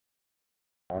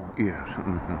Yes.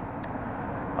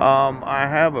 I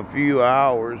have a few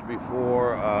hours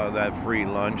before that free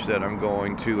lunch that I'm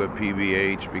going to at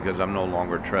PBH because I'm no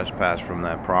longer trespassed from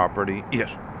that property. Yes.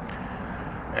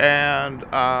 And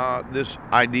this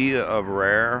idea of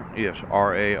rare, yes,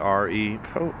 RARE.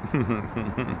 Oh.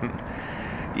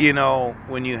 You know,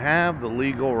 when you have the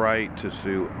legal right to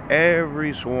sue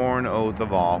every sworn oath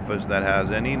of office that has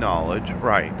any knowledge,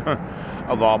 right,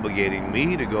 of obligating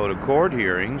me to go to court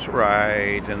hearings,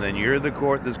 right, and then you're the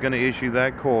court that's going to issue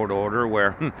that court order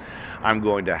where I'm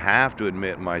going to have to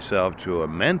admit myself to a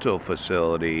mental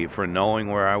facility for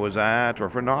knowing where I was at or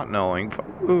for not knowing.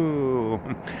 Ooh.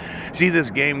 See this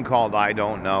game called I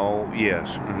Don't Know? Yes.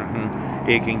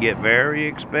 It can get very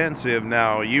expensive.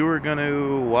 Now, you were going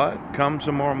to, what? Come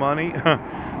some more money?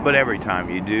 But every time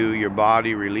you do, your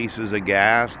body releases a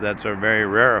gas that's a very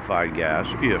rarefied gas.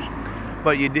 Yes.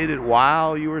 But you did it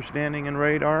while you were standing in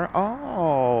radar?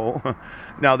 Oh.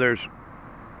 Now,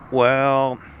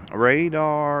 well,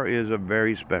 radar is a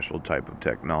very special type of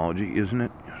technology, isn't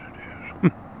it? Yes, it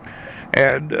is.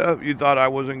 And you thought I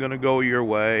wasn't going to go your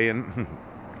way, and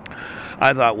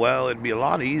I thought, well, it'd be a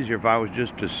lot easier if I was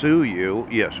just to sue you,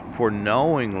 yes, for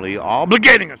knowingly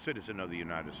obligating a citizen of the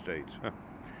United States.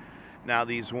 Now,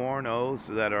 these sworn oaths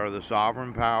that are the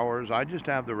sovereign powers, I just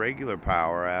have the regular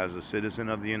power as a citizen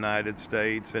of the United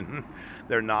States, and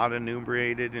they're not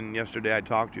enumerated. And yesterday I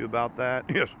talked to you about that.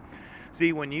 Yes.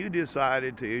 See, when you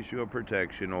decided to issue a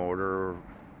protection order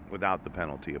without the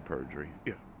penalty of perjury,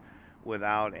 yes,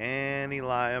 without any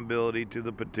liability to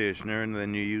the petitioner, and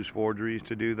then you use forgeries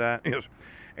to do that. Yes.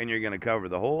 And you're going to cover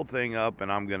the whole thing up,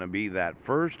 and I'm going to be that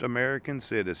first American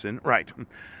citizen, right,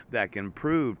 that can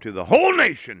prove to the whole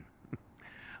nation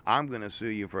I'm going to sue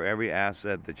you for every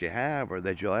asset that you have or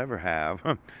that you'll ever have.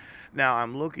 Now,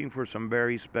 I'm looking for some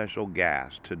very special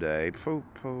gas today.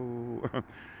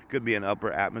 Could be an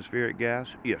upper atmospheric gas.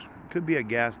 Yes. Could be a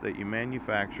gas that you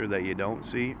manufacture that you don't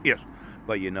see. Yes.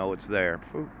 But you know it's there.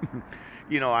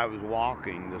 You know, I was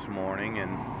walking this morning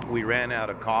and we ran out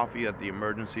of coffee at the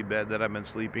emergency bed that I've been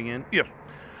sleeping in. Yes.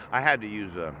 I had to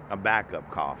use a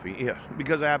backup coffee. Yes.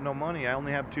 Because I have no money. I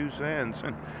only have 2 cents.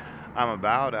 I'm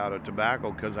about out of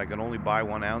tobacco because I could only buy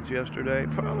 1 ounce yesterday.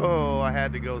 Oh, I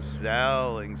had to go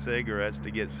selling cigarettes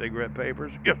to get cigarette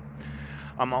papers. Yes.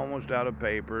 I'm almost out of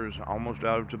papers, almost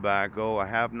out of tobacco. I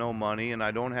have no money, and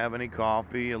I don't have any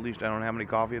coffee. At least I don't have any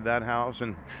coffee at that house.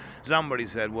 And somebody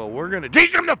said, well, we're going to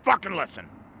teach them the fucking lesson.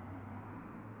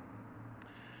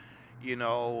 You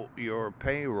know, your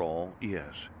payroll,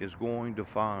 yes, is going to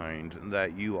find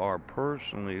that you are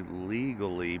personally,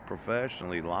 legally,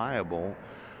 professionally liable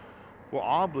for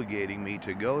obligating me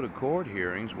to go to court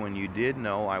hearings when you did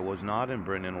know I was not in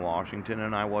Brennan, Washington,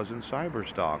 and I wasn't cyber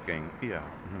stalking. Yeah.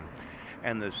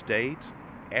 And the states,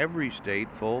 every state,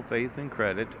 full faith and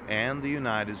credit, and the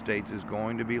United States is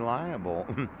going to be liable.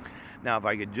 Now, if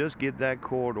I could just get that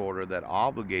court order that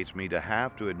obligates me to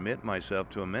have to admit myself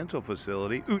to a mental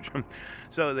facility,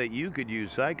 so that you could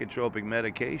use psychotropic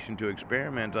medication to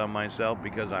experiment on myself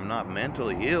because I'm not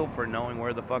mentally ill for knowing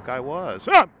where the fuck I was.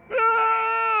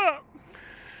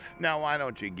 Now, why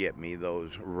don't you get me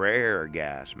those rare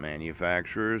gas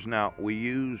manufacturers? Now, we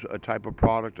use a type of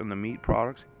product in the meat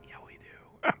products. Yeah, we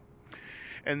do.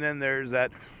 And then there's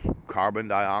that carbon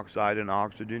dioxide and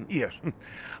oxygen. Yes.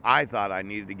 I thought I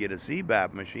needed to get a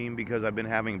CPAP machine because I've been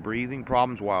having breathing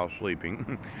problems while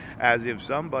sleeping. As if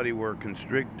somebody were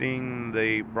constricting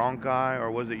the bronchi,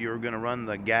 or was it you were going to run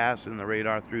the gas and the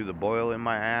radar through the boil in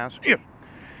my ass? Yes.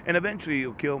 And eventually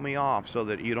you'll kill me off so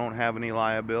that you don't have any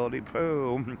liability.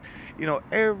 Boom. You know,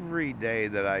 every day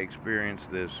that I experience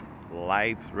this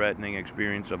life-threatening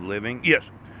experience of living, yes,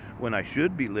 when I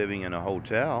should be living in a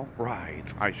hotel, right,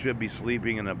 I should be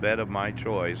sleeping in a bed of my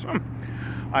choice.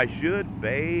 I should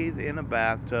bathe in a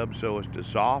bathtub so as to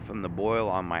soften the boil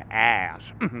on my ass.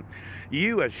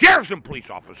 You, as sheriffs and police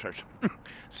officers,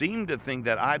 seem to think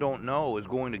that I don't know is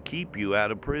going to keep you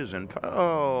out of prison.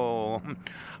 Oh,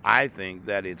 I think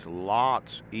that it's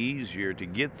lots easier to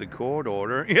get the court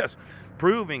order, yes,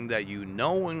 proving that you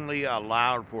knowingly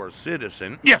allowed for a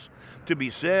citizen, yes, to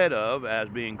be said of as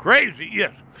being crazy,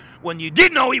 yes, when you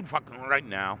did know he fucking right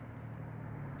now.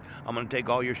 I'm going to take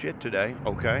all your shit today,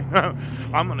 okay?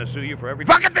 I'm going to sue you for every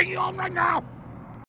fucking thing you own right now.